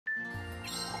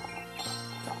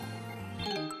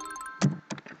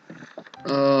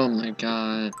Oh my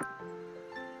god.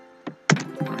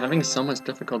 I'm having so much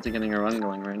difficulty getting a run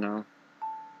going right now.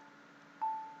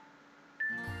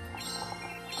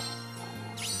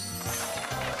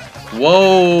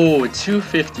 Whoa!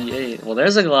 258. Well,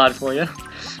 there's a glide for you.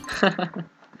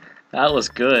 That was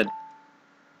good.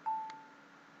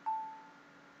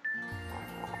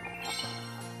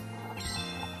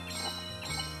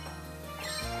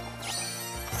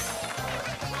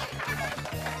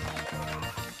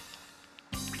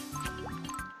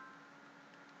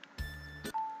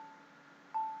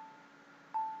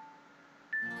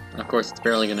 Of course, it's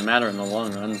barely going to matter in the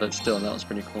long run, but still, that was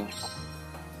pretty cool.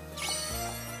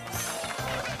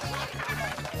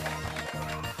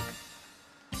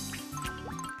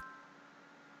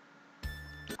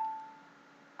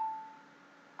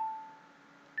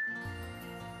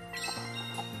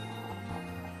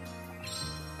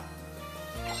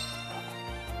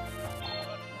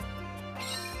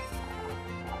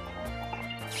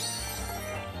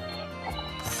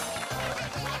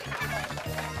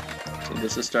 See,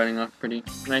 this is starting off pretty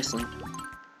nicely.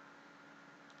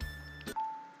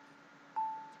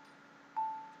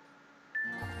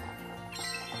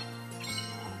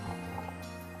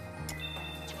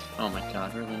 Oh my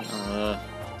god, really?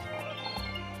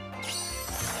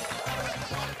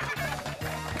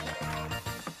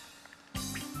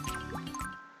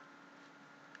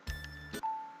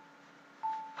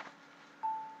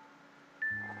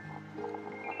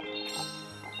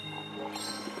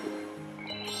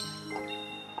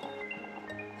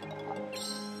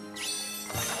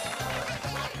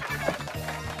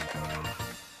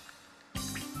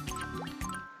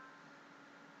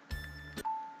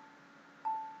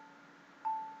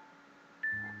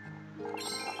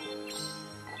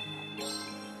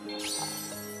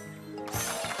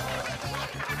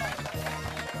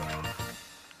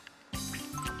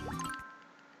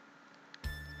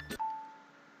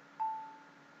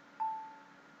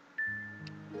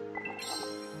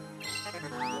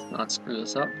 Not screw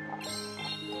this up.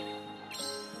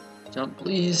 Jump,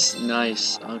 please.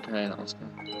 Nice. Okay, that was good.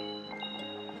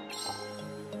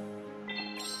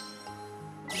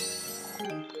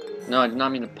 No, I did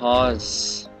not mean to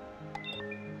pause.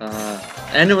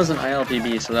 And it was an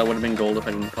ILPB, so that would have been gold if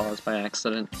I didn't pause by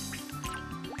accident.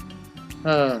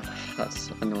 That's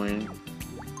annoying.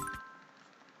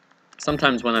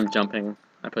 Sometimes when I'm jumping,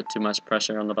 I put too much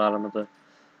pressure on the bottom of the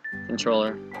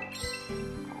controller.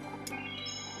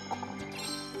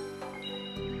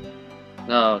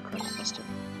 Oh crap, missed it.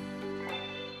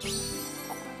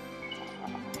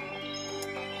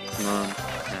 Come on.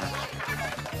 Yeah.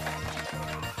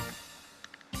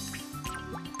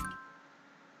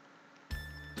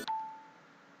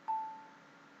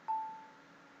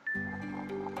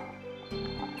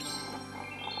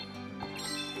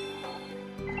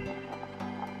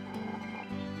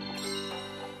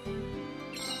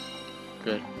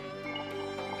 Good.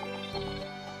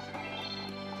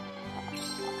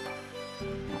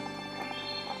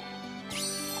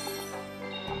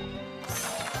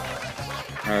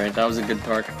 Alright, that was a good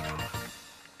park.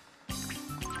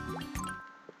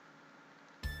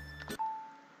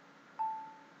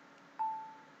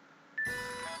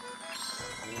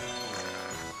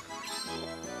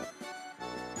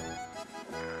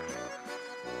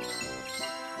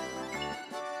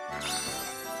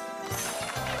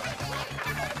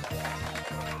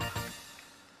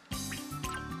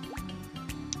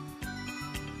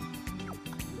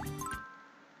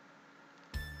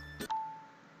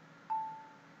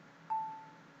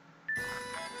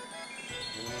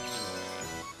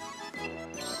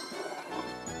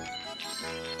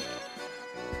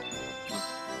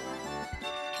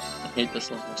 I hate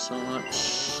this level so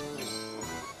much.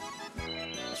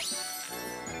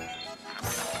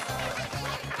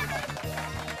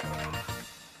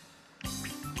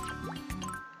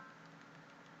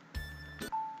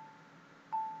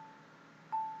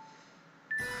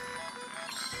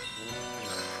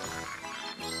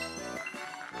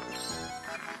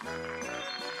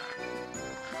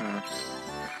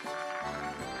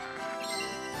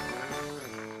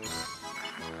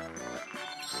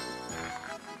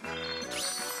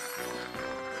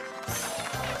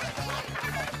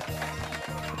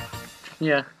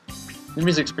 Yeah, the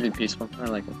music's pretty peaceful. I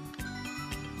like it.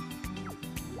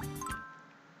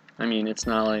 I mean, it's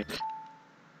not like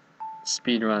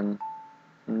speedrun,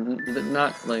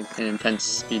 not like an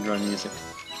intense speedrun music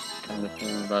kind of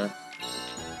thing, but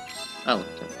I like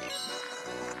it.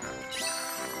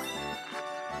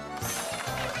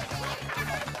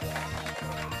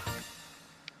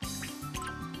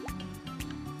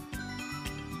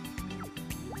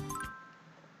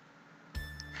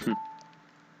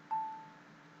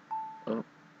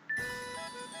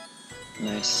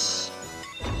 Nice.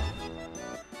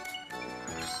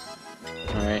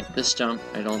 Alright, this jump.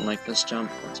 I don't like this jump.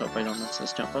 Let's hope I don't miss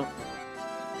this jump. Oh.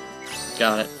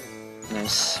 Got it.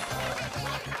 Nice.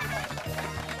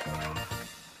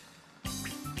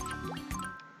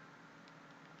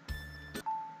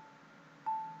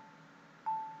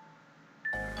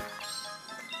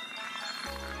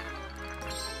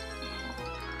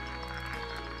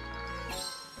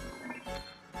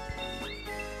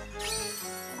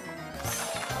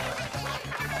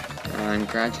 I'm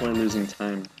gradually losing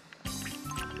time.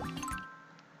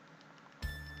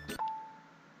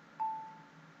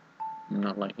 I'm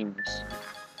not liking this.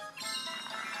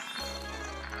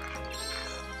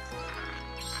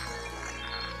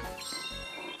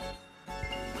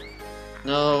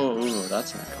 No! Ooh,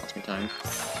 that's gonna cost me time.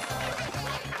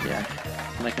 Yeah,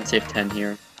 and I can save 10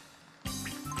 here.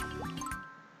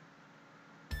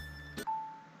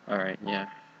 Alright, yeah.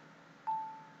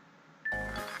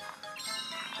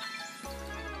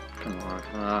 Come on.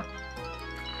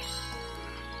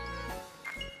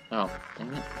 Oh,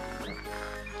 dang it.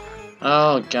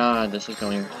 Oh god, this is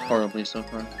going horribly so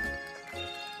far. I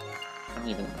don't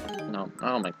even... No.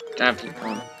 Oh my god, keep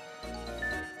going.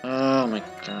 Oh my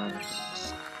god.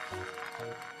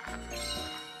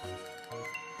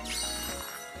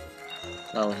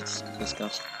 Oh, it's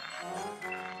disgusting.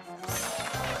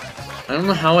 I don't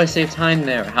know how I saved time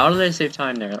there. How did I save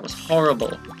time there? That was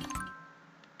horrible.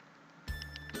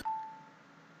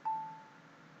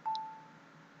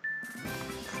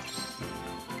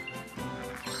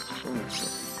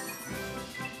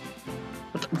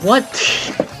 What?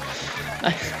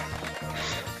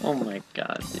 Oh my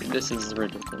god, dude, this is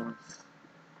ridiculous.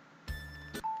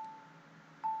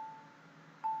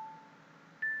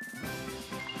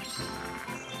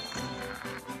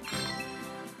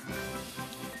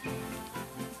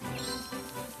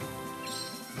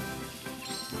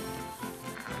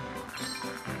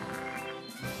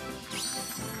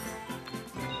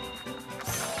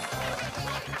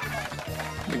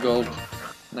 The gold.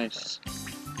 Nice.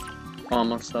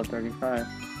 Almost up 35.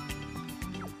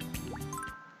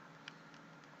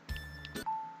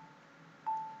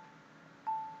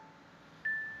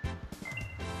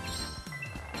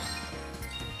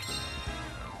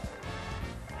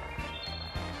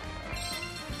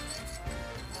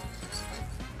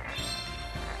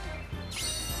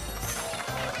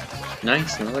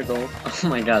 Nice, another gold. Oh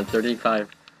my god,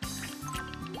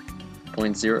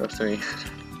 35.03.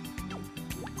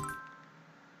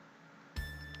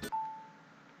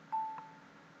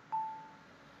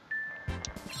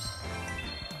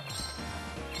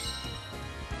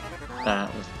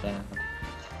 That was bad.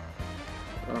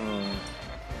 Oh.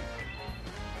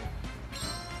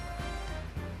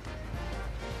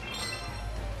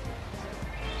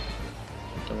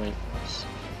 To wait for this.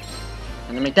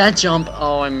 And to make that jump!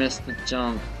 Oh, I missed the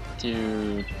jump,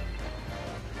 dude.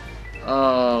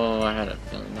 Oh, I had a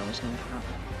feeling that was gonna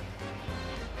happen.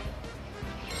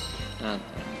 God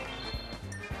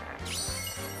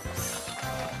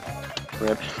damn.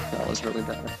 Rip. That was really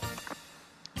bad.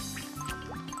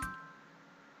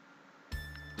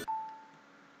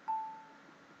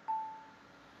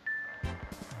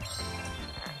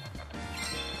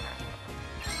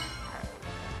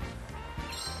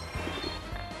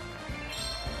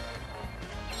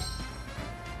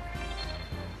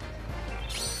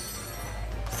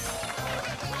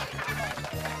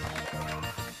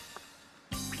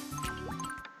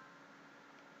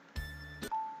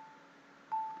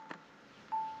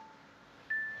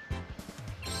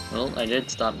 Well, I did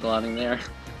stop gliding there.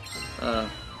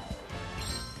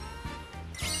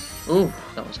 Ooh,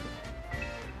 that was good.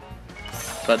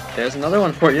 But there's another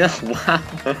one for you. Wow.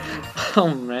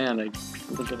 Oh man,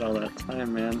 look at all that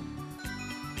time, man.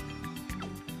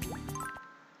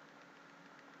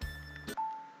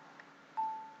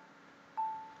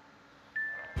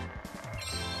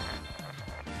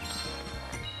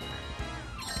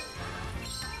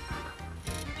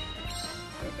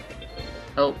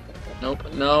 Oh,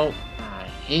 nope, no. I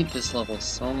hate this level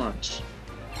so much.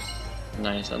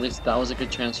 Nice, at least that was a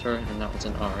good transfer, and that was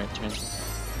an alright transfer.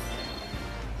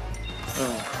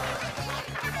 Oh.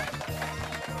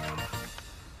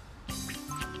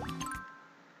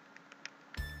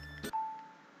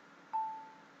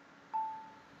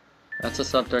 That's a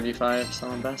sub 35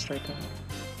 selling best right there.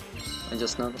 I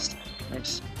just noticed.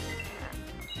 Nice.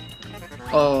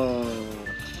 Oh.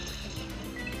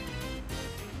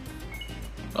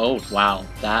 Oh, wow.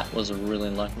 That was really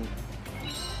lucky.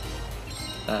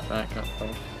 That back up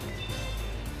though.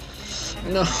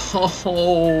 No!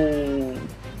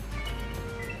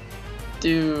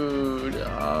 Dude,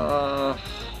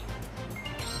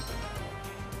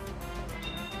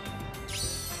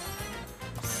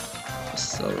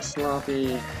 So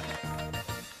sloppy.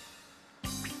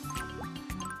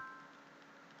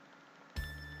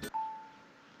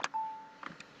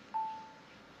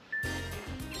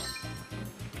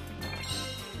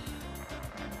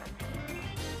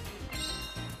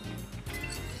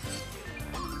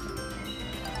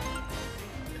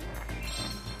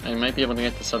 I might be able to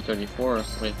get to sub 34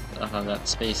 with that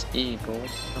space E gold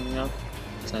coming up,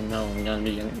 because I know I'm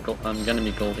gonna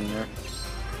be golding there.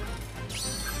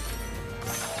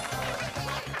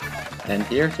 And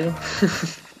here too.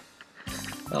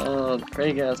 Oh, the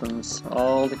Craigasms,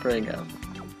 all the Craigasms.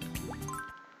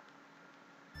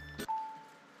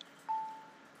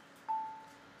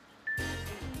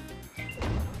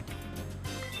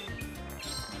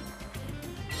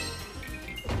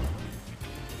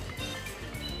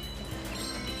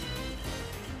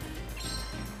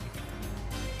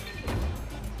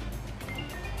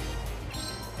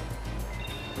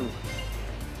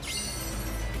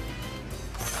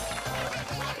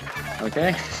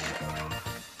 Okay,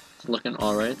 it's looking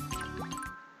alright.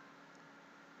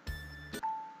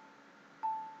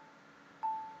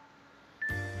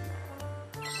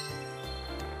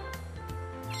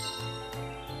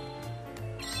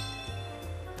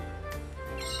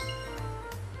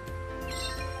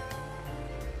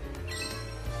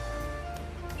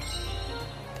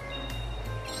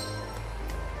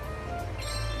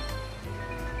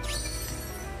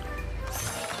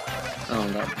 Oh,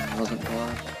 that wasn't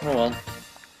glad. Oh well.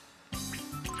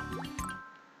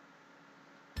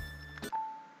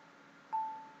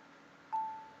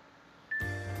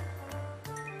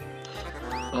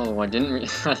 Oh, I didn't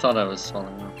I thought I was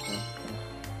falling off. Yeah.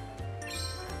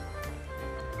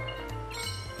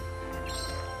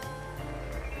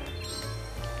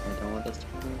 I don't want this to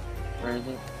be. Where is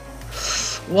it?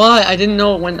 Why? I didn't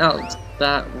know it went out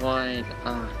that wide.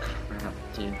 Ah, crap,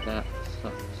 dude. That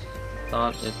sucks.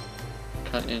 Thought it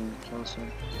cut in closer.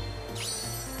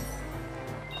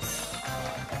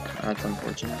 That's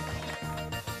unfortunate.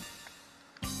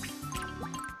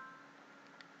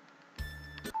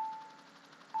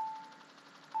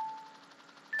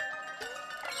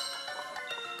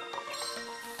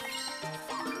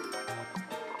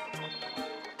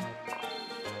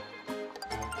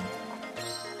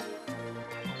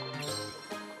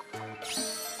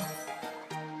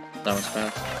 That was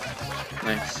fast.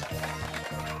 Nice.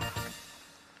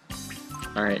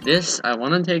 Alright, I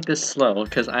want to take this slow,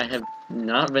 because I have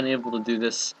not been able to do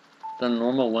this the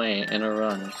normal way in a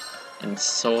run in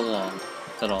so long,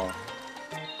 at all.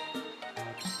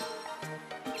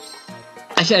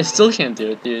 I still can't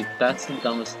do it, dude. That's the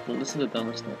dumbest, this is the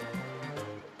dumbest thing.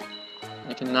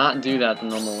 I cannot do that the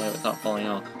normal way without falling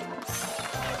off.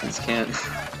 I just can't.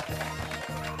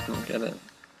 I don't get it.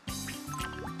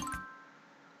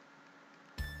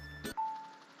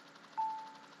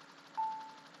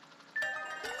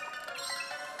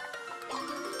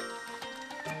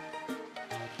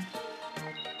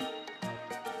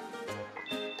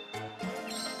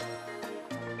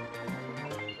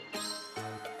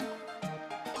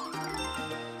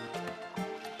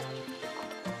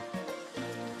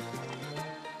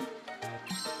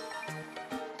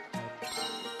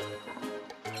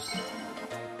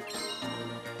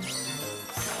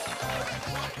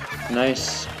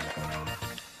 Nice.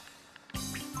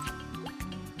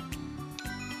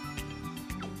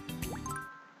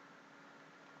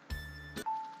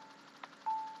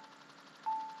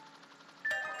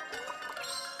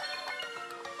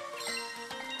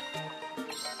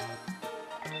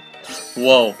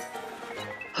 Whoa.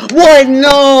 What?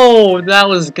 No! That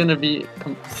was gonna be...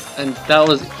 And that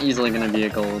was easily gonna be a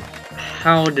gold.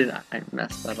 How did I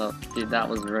mess that up? Dude, that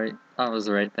was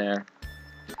right there.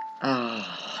 Oh,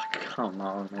 come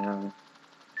on, man.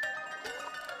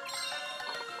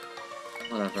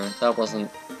 Whatever, that wasn't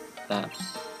that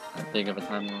big of a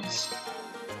time loss.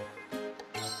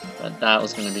 But that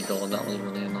was gonna be gold, that was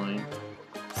really annoying.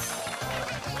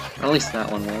 At least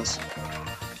that one was.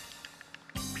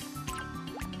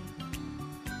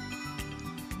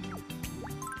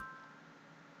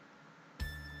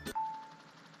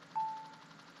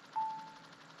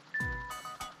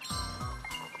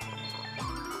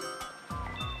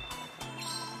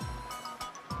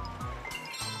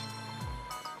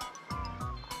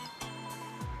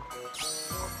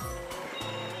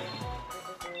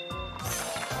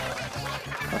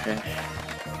 Okay.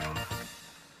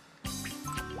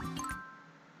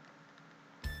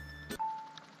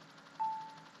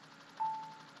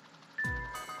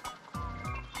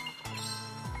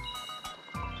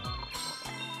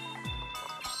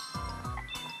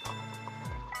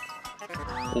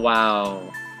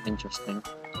 Wow. Interesting.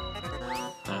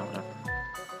 Whatever.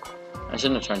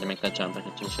 shouldn't have tried to make that jump, I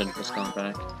just should have just gone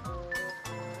back.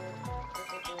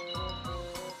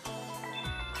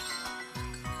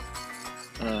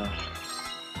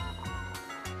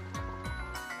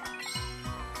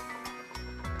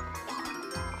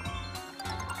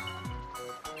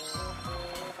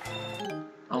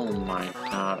 Oh my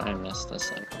god, I missed this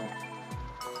cycle.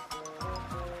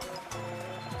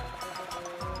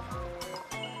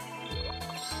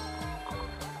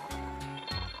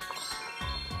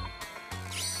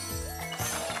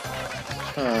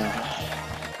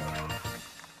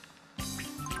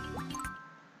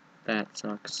 That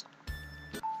sucks.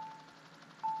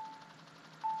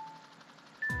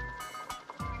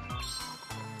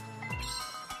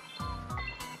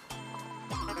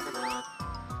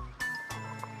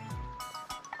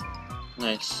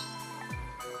 Nice.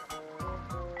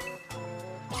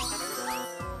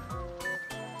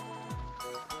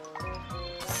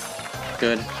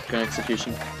 Good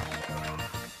execution.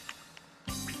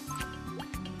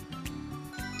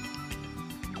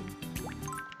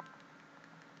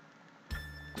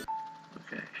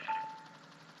 Okay.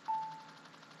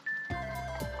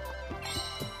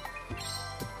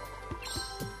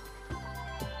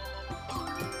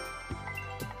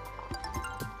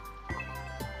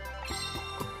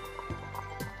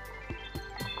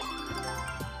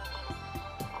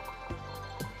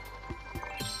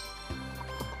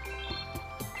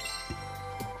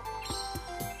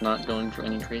 Not going for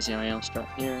any crazy IL strat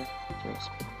here.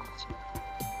 Just...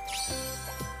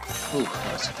 Ooh,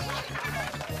 that was...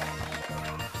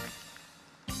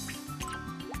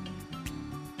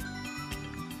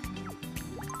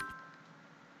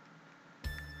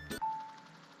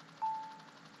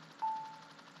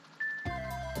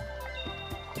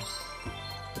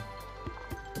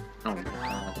 Oh my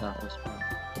god, that was bad.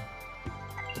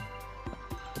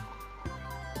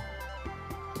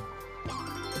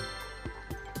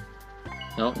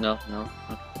 No.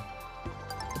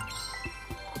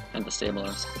 And the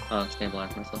stabilize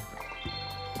myself.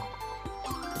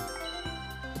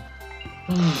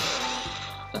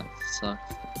 That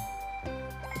sucks.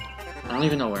 I don't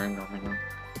even know where I'm going right now.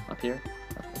 Up here?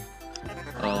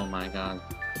 Oh my god.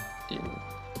 Dude.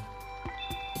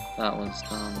 That was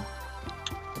dumb.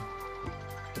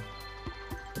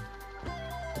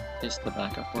 At least the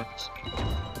backup works.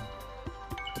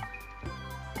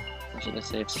 I should have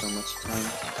saved so much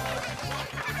time.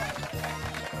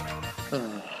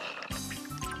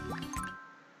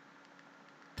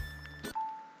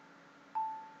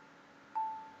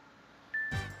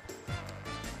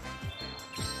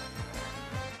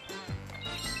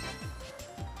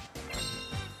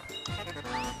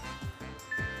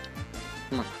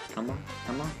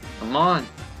 Come on!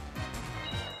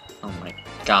 Oh my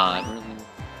god, really?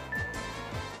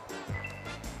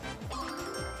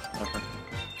 Whatever.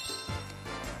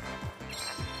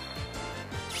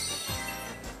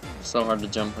 So hard to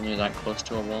jump when you're that close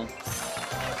to a wall.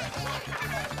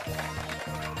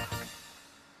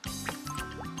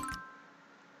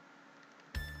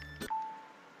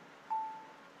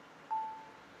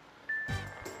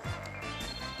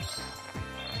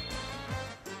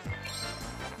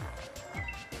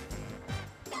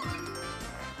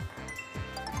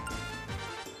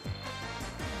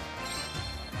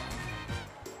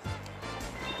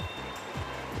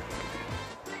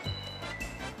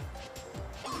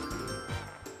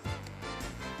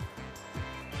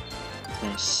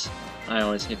 Nice. I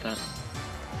always hate that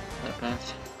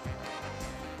path.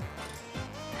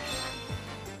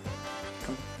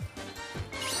 Come.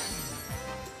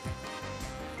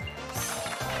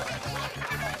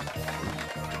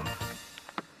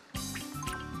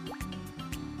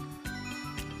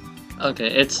 Okay,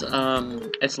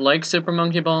 it's like Super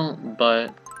Monkey Ball,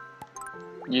 but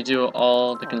you do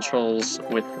all the controls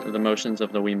with the motions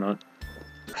of the Wiimote.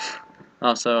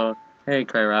 Also, hey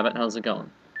Cray Rabbit, how's it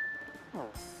going?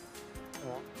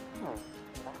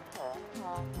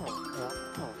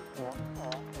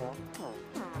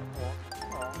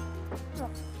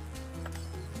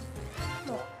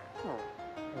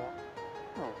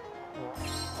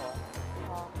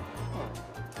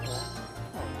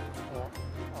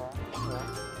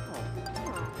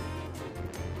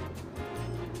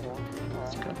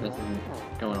 This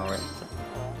isn't going alright.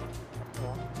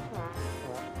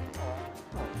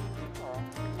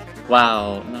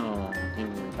 Wow, no,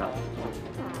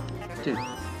 dude.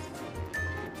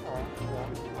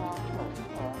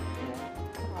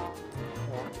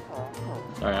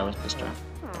 Sorry, I was distracted.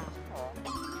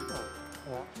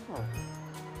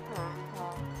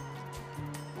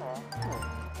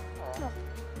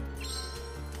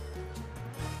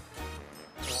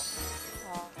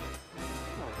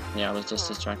 Yeah, I was just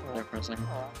distracted there for a second.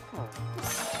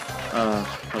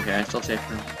 Okay, I still take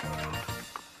her.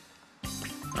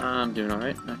 I'm doing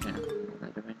alright. Okay, what am I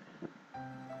doing?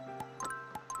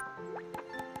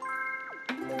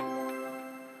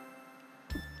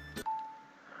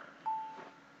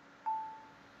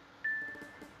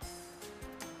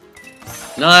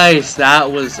 Nice!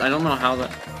 That was... I don't know how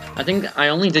that... I think I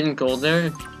only didn't go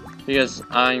there because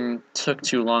I took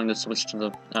too long to switch to the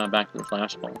back to the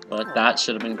flashball. But that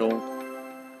should have been gold.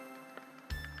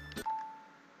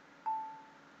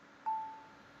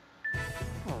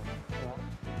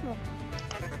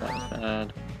 That was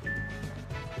bad.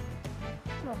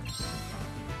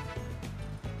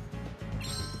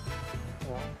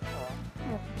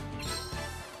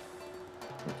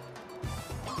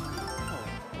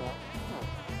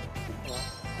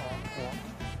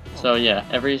 So yeah,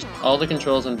 all the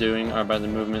controls I'm doing are by the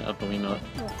movement of the Wiimote.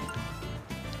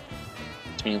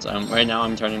 Which means right now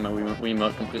I'm turning my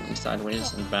Wiimote completely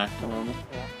sideways and back to normal.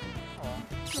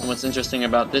 And what's interesting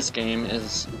about this game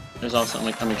is there's also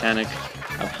like a mechanic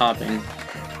of hopping,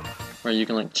 where you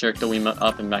can like jerk the Wiimote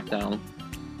up and back down,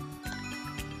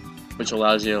 which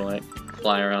allows you to like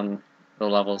fly around the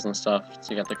levels and stuff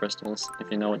to get the crystals if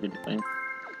you know what you're doing.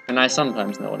 And I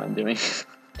sometimes know what I'm doing.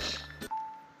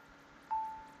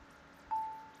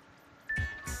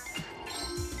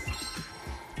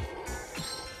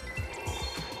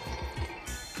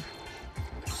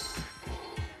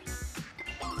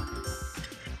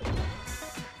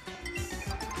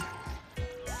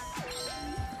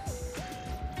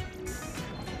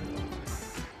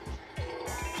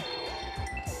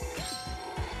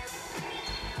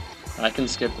 I can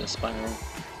skip this spiral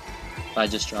by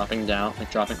just dropping down, like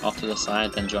dropping off to the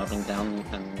side, then dropping down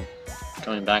and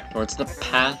going back towards the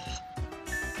path.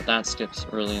 But that skip's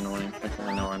really annoying because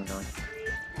I know where I'm going.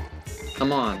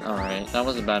 Come on, alright, that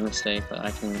was a bad mistake, but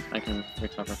I can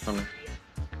recover from it.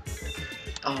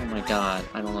 Oh my god,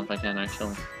 I don't know if I can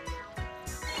actually.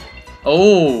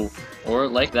 Oh! Or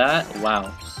like that?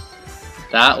 Wow.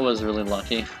 That was really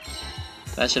lucky.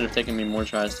 That should have taken me more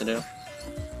tries to do.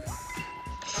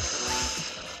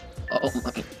 Oh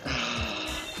my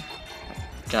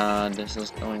god, this is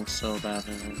going so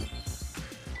badly right now.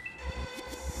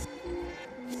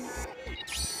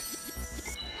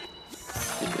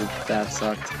 Dude, that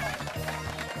sucked.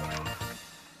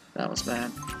 That was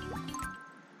bad.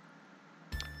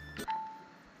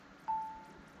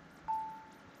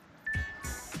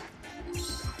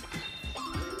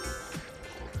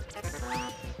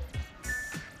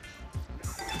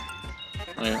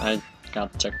 I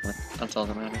got the checkpoint. That's all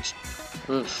that matters.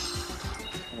 Oof.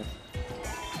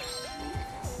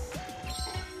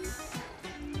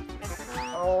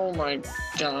 Oh my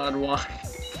god, why?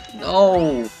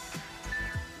 No!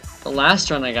 The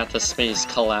last run I got the space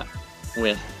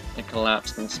with. It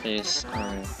collapsed in space.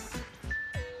 Alright.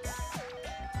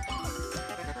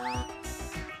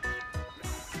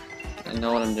 I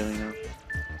know what I'm doing now.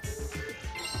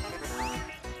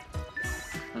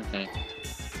 Okay.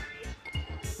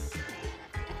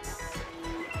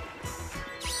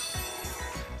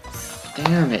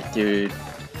 Damn it, dude.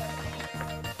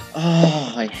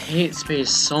 Oh, I hate space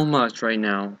so much right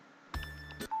now.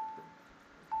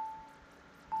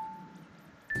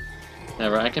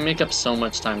 Never, I can make up so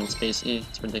much time in Space E,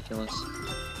 it's ridiculous.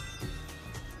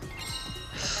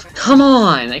 Come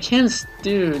on! I can't,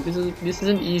 dude, this is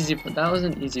an easy, that was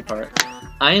an easy part.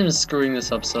 I am screwing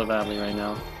this up so badly right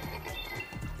now.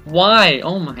 Why?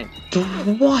 Oh my,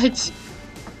 what?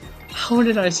 How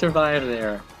did I survive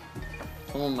there?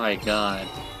 Oh my god.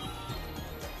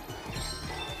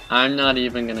 I'm not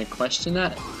even gonna question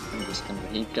that, I'm just gonna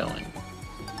keep going.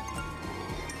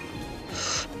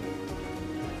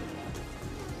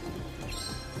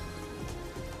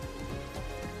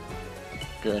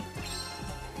 Good.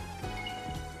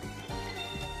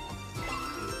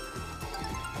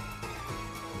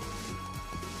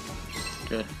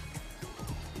 Good.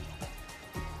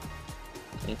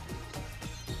 Okay.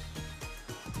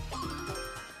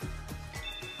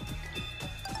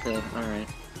 Good, alright.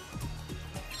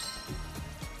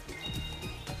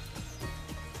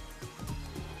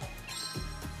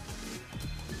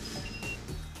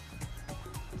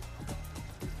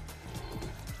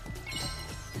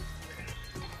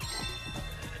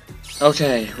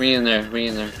 Okay, we in there, we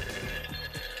in there.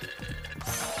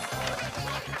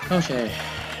 Okay,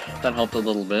 that helped a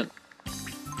little bit.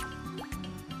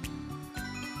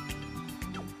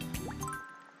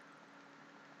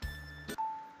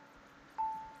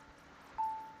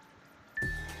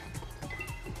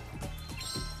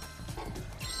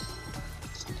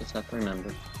 Just have to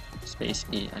remember, Space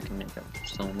E, I can make up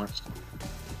so much.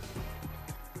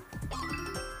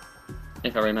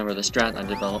 if I remember the strat I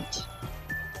developed.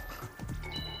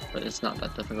 But it's not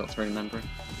that difficult to remember.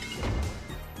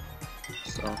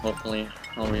 So hopefully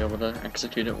I'll be able to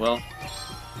execute it well.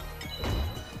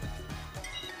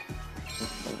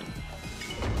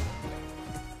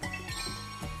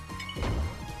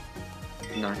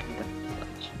 Not gonna get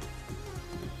much.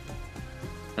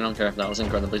 I don't care if that was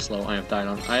incredibly slow. I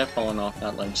have fallen off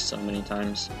that ledge so many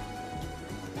times.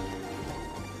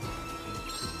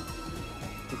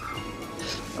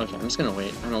 Okay, I'm just gonna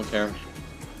wait. I don't care.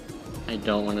 I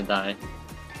don't want to die.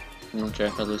 I don't care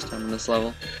if I lose time in this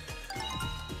level.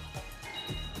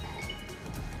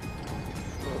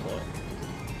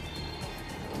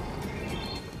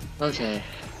 Okay.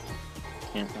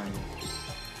 Can't find it.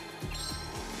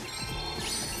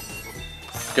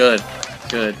 Good.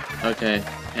 Good. Okay.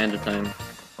 End of time.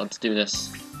 Let's do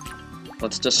this.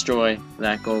 Let's destroy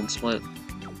that gold split.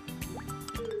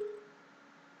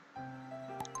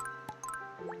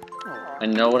 I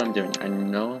know what I'm doing. I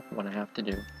know what I have to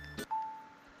do.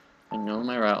 I know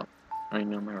my route. I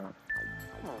know my route.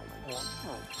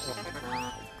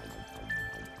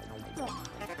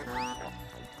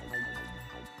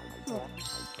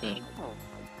 Good.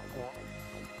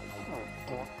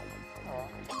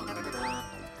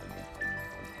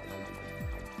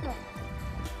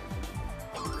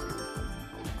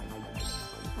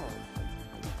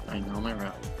 I know my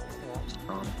route.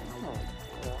 Strong.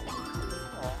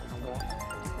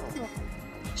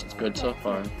 It's good so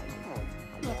far.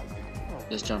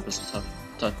 This jump is a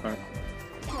tough part.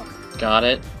 Got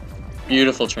it.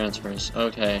 Beautiful transfers.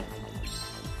 Okay.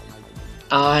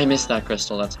 Ah, I missed that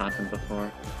crystal. That's happened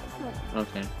before.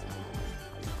 Okay.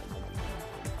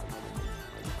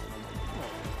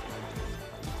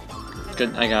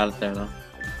 Good. I got it there though.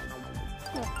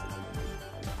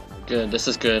 Good. This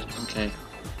is good. Okay.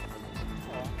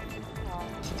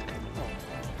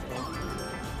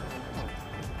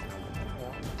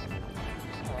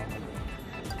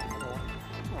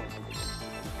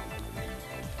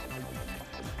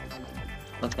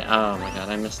 Okay, oh my god,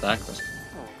 I missed that crystal.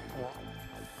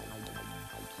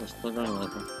 We're still going a little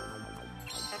bit.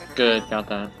 Good, got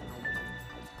that.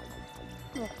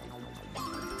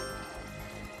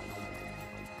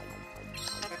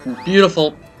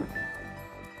 Beautiful.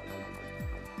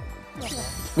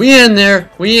 We in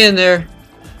there! We in there!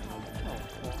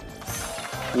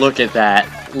 Look at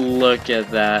that. Look at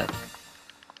that.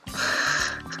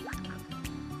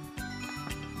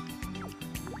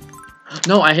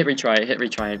 No, I hit retry. I hit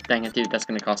retry. Dang it, dude. That's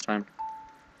gonna cost time.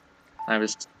 I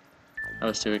was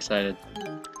too excited.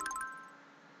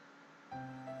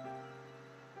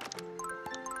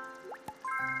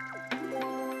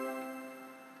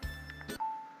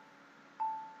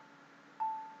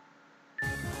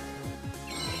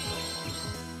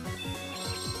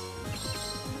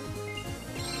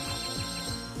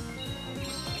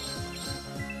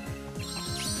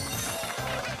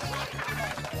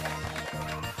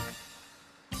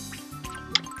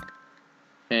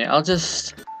 Okay, I'll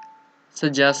just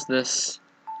suggest this.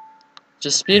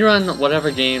 Just speedrun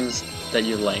whatever games that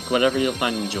you like, whatever you'll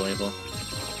find enjoyable.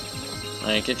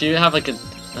 Like, if you have like a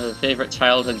favorite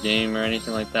childhood game or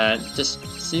anything like that, just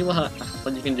see what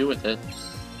you can do with it.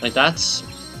 Like, that's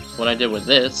what I did with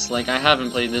this. Like, I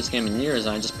haven't played this game in years,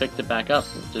 and I just picked it back up.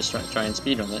 Just try and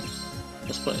speedrun it.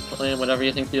 Just play whatever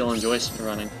you think you'll enjoy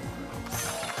running.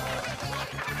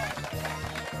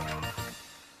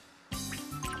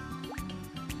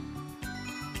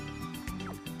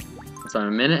 So I'm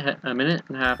a minute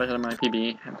and a half ahead of my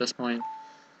PB at this point.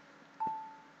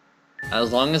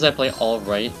 As long as I play all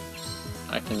right,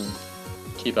 I can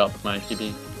keep up with my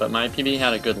PB. But my PB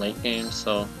had a good late game,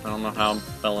 so I don't know how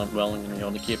well I'm gonna be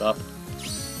able to keep up.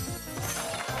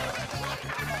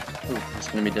 Ooh, it's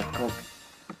gonna be difficult.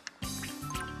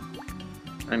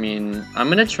 I mean, I'm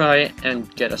gonna try and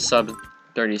get a sub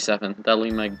 37. That'll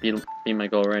be my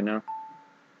goal right now.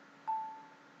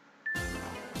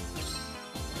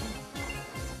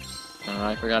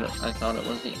 I forgot it. I thought it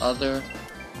was the other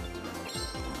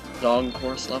dog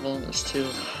course level. There's two.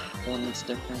 One that's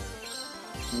different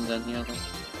than the other.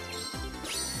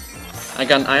 I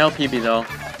got an ILPB though.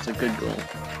 It's a good goal.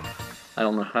 I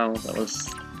don't know how. That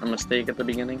was a mistake at the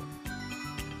beginning.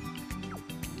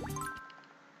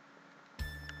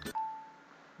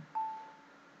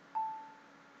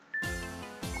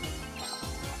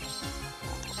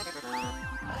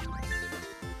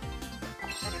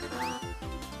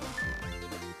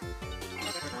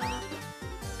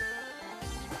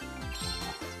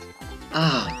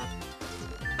 Ah,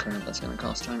 crap, that's gonna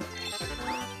cost time.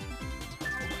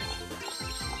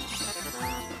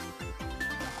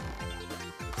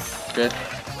 Good.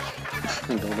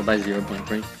 Golded by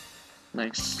 0.3.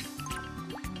 Nice.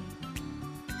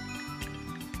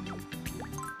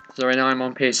 So right now I'm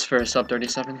on pace for sub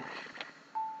 37. Let's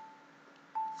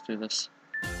do this.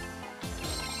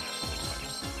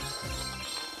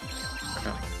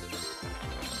 Okay.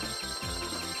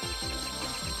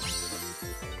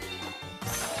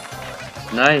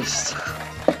 Nice!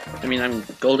 I mean, I'm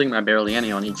golding my barely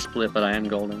any on each split, but I am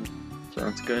golding, so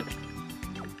that's good.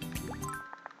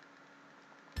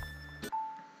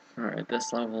 Alright,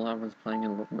 this level I was playing a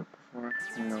little bit before.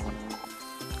 No one else.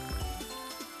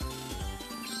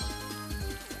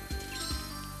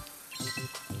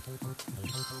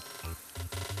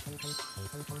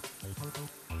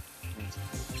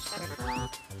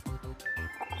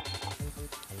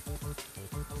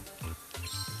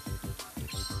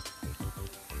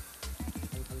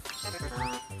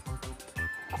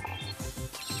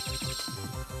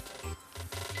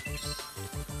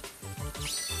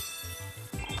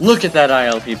 Look at that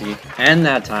ILPP and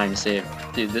that time save.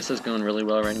 Dude, this is going really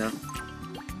well right now.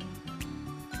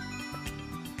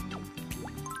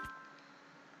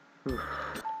 Whew.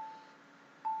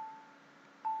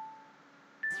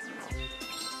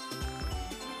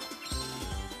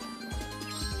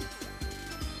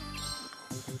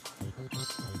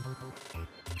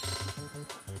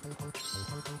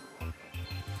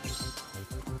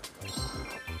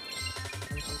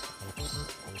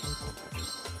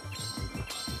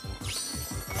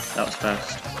 That was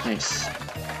fast. Nice.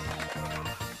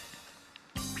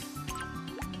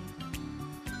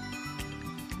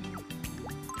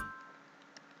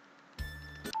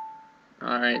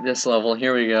 Alright, this level,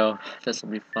 here we go. This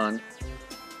will be fun.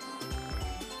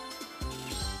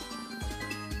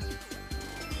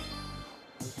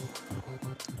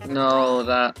 No,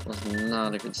 that was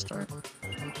not a good start.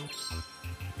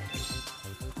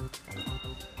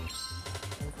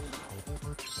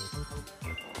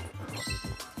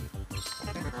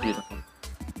 Beautiful.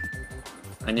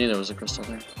 I knew there was a crystal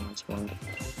there. Oh, it's blind.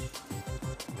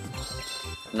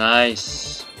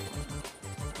 Nice.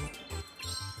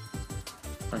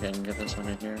 Okay, I can get this one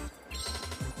right here.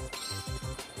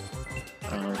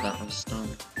 Oh, that was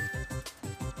stunned.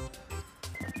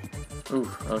 Ooh,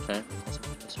 okay.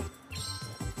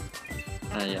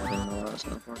 Yeah, I didn't know what I was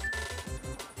going for.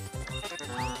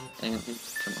 Dang it, dude.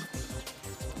 Come on.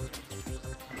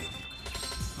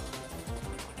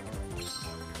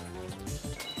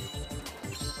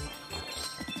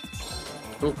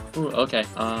 Ooh, okay.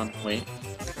 Wait.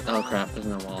 Oh crap, there's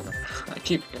no wall there. I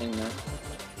keep getting that.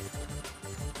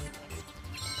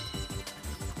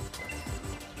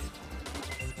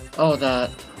 Oh, that.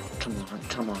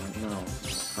 Come on, no.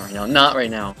 Alright, no, not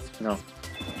right now. No.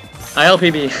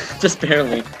 ILPB, just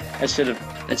barely. It should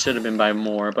have been by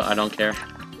more, but I don't care.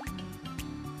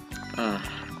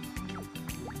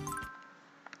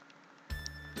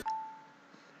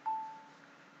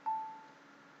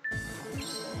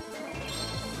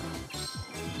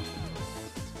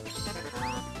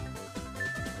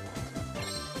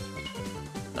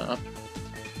 Up.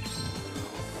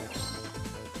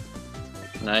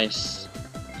 Nice.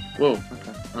 Whoa.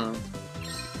 Okay.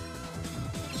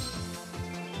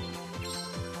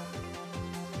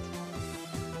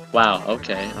 Wow.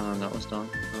 Okay. That was done.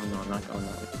 Oh no, I'm not going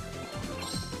that way.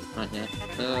 Not yet.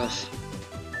 Ugh.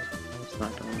 It's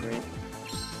not going great.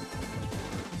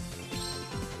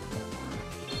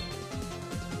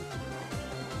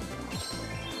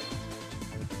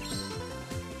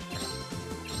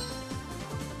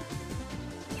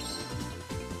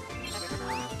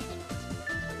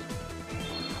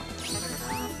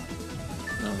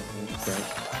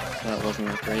 That wasn't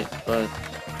that great, but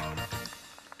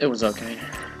it was okay.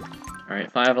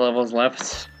 Alright, 5 levels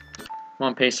left. I'm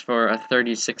on pace for a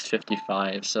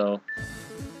 36.55, so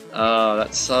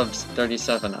that subs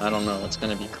 37. I don't know, it's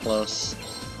gonna be close.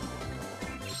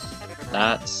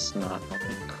 That's not helping.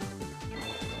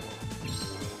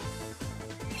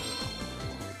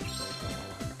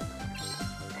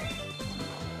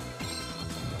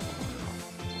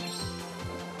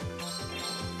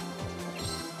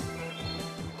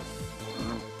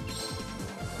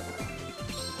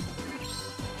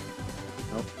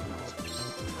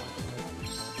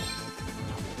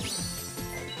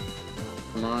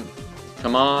 Come on.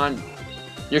 Come on!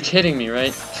 You're kidding me,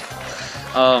 right?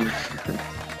 Oh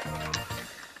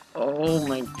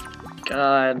my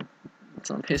god. It's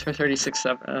on pace for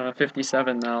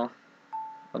 57 now.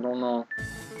 I don't know.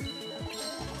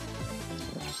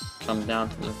 Come down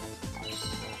to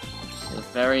the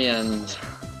very end.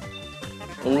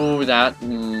 Ooh, that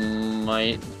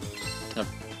might have...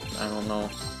 I don't know.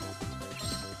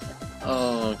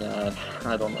 Oh god.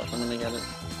 I don't know if I'm gonna get it.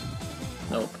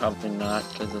 No, probably not,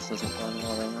 because this isn't going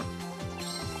well right now.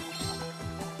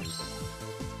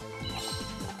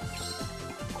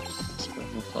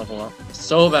 Level up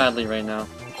so badly right now.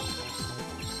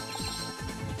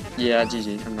 Yeah,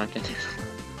 GG. I'm not getting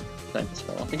that just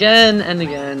fell off again and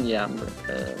again. Yeah, I'm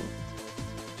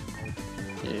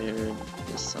dude,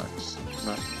 this sucks. I'm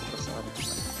not this up.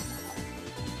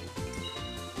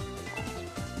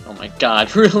 Oh my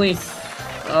god, really?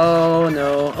 Oh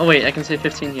no. Oh wait, I can say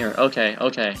 15 here. Okay,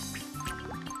 okay.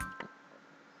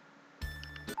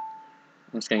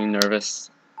 I'm just getting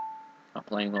nervous. Not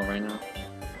playing well right now.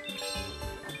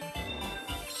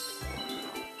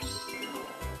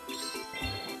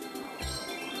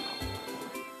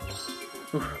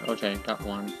 Whew, okay, got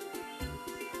 1,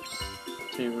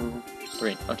 2,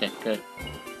 3. Okay, good.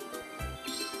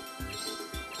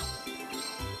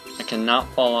 I cannot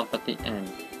fall off at the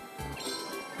end.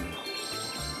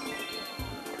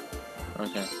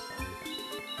 Okay.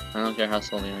 I don't care how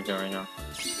slowly I go right now.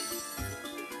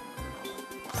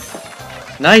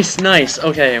 Nice, nice!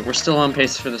 Okay, we're still on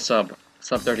pace for the sub.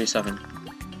 Sub 37.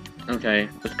 Okay,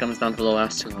 which comes down to the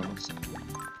last 2 levels.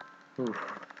 Oof.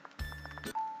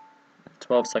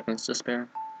 12 seconds to spare.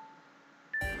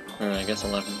 Or I guess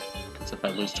 11. Because if I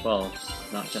lose 12,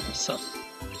 I'm not getting the sub.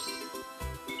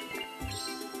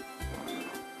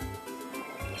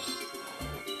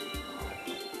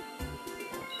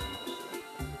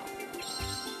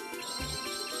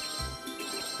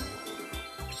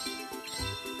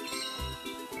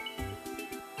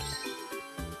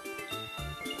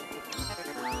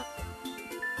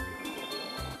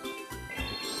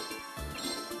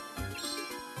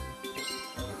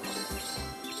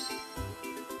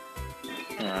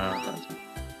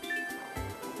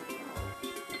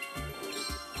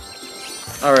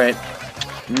 Alright.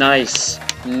 Nice.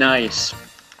 Nice.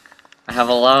 I have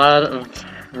a lot of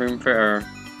room for error.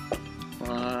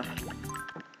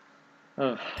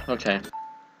 Oh, okay.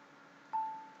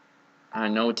 I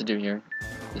know what to do here.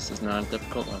 This is not a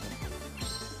difficult level.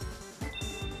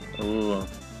 Ooh,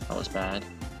 that was bad.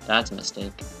 That's a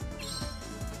mistake.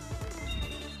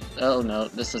 Oh no,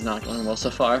 this is not going well so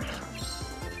far.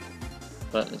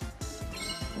 But,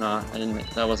 nah, I didn't.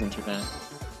 That wasn't too bad.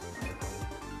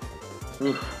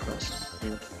 Ooh, gross.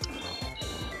 Weird.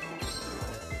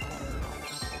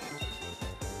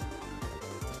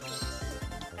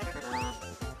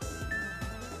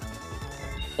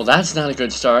 Well, that's not a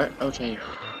good start. Okay.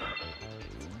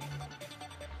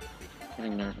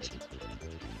 Getting nervous.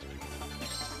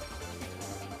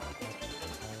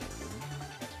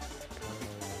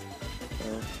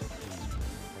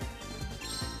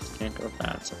 Can't go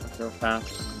fast. So if I go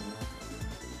fast.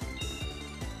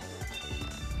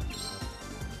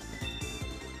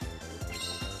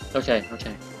 Okay,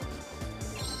 okay.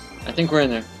 I think we're in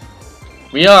there.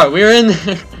 We are! We're in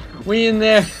there! We in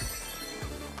there!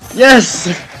 Yes!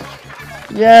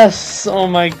 Yes! Oh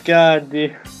my god,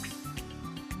 dude.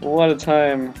 What a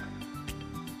time.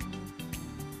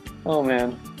 Oh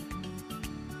man.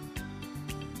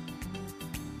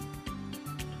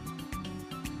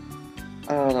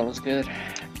 Oh, that was good.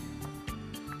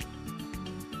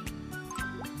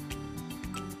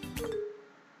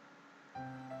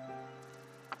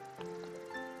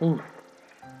 Ooh.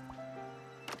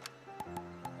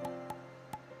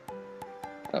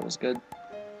 That was good.